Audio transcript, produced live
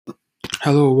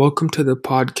Hello, welcome to the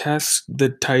podcast. The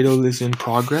title is in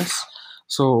progress.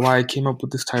 So why I came up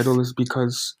with this title is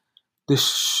because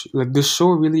this show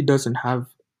really doesn't have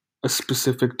a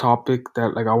specific topic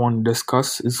that I want to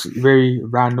discuss. It's very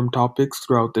random topics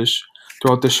throughout the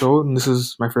show, and this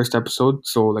is my first episode,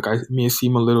 so I may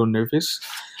seem a little nervous,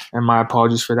 and my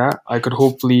apologies for that.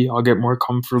 I'll get more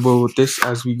comfortable with this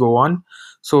as we go on.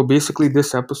 So basically,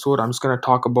 this episode I'm just gonna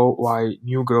talk about why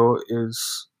New Girl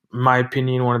is, in my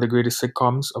opinion, one of the greatest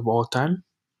sitcoms of all time.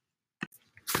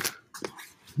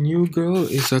 New Girl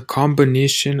is a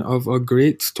combination of a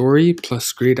great story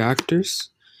plus great actors.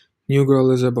 New Girl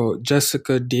is about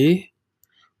Jessica Day,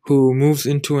 who moves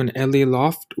into an LA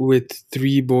loft with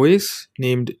three boys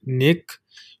named Nick,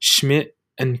 Schmidt,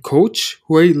 and Coach,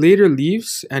 who later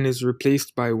leaves and is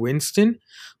replaced by Winston,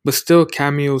 but still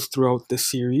cameos throughout the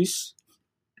series.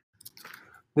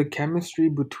 The chemistry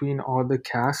between all the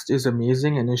cast is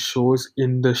amazing and it shows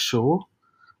in the show.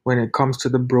 When it comes to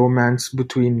the bromance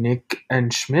between Nick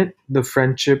and Schmidt, the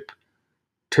friendship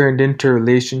turned into a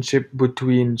relationship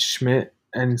between Schmidt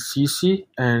and Cece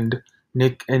and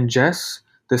Nick and Jess,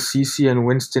 the Cece and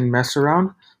Winston mess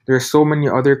around. There are so many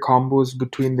other combos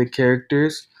between the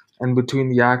characters and between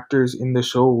the actors in the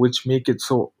show which make it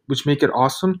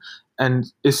awesome,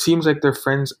 and it seems like they're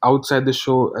friends outside the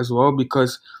show as well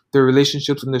because their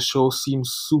relationships in the show seem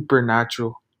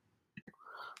supernatural.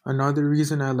 Another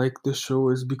reason I like the show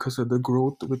is because of the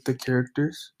growth with the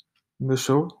characters in the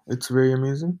show. It's very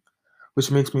amazing, which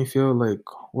makes me feel like,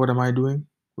 what am I doing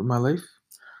with my life?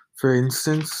 For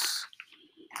instance,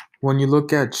 when you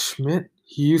look at Schmidt,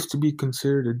 he used to be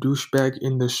considered a douchebag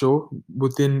in the show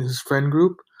within his friend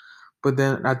group, but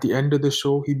then at the end of the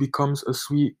show, he becomes a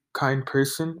sweet, kind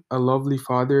person, a lovely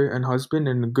father and husband,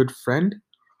 and a good friend.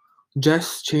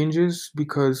 Jess changes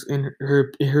because in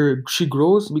her she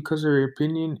grows because her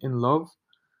opinion in love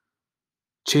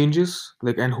changes,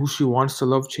 and who she wants to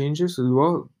love changes as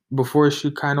well. Before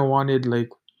she kind of wanted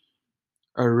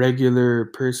a regular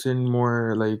person,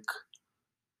 more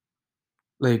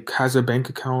has a bank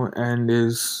account and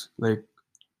is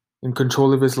in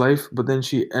control of his life, but then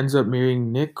she ends up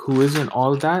marrying Nick, who isn't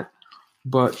all that,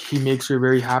 but he makes her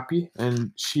very happy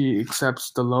and she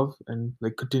accepts the love and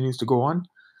continues to go on.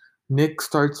 Nick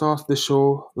starts off the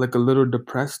show a little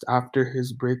depressed after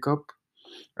his breakup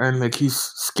and he's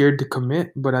scared to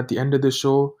commit, but at the end of the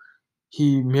show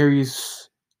he marries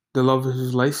the love of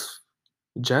his life,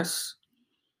 Jess.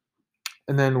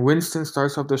 And then Winston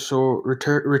starts off the show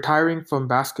retiring from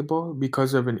basketball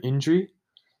because of an injury,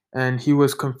 and he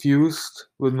was confused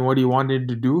with what he wanted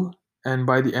to do. And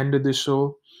by the end of the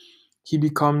show, he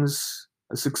becomes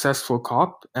a successful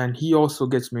cop, and he also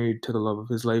gets married to the love of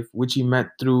his life, which he met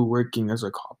through working as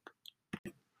a cop.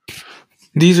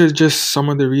 These are just some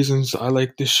of the reasons I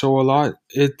like this show a lot.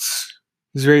 It's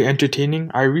very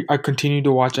entertaining. I continue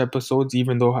to watch episodes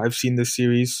even though I've seen the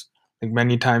series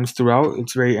many times throughout.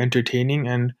 It's very entertaining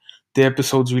and the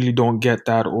episodes really don't get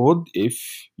that old. If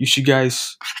you should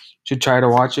guys should try to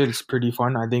watch it. It's pretty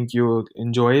fun. I think you'll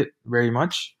enjoy it very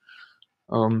much.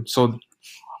 So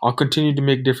I'll continue to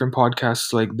make different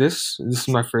podcasts like this. This is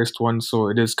my first one, so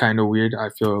it is kind of weird. I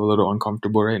feel a little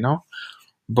uncomfortable right now.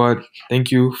 But thank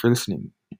you for listening.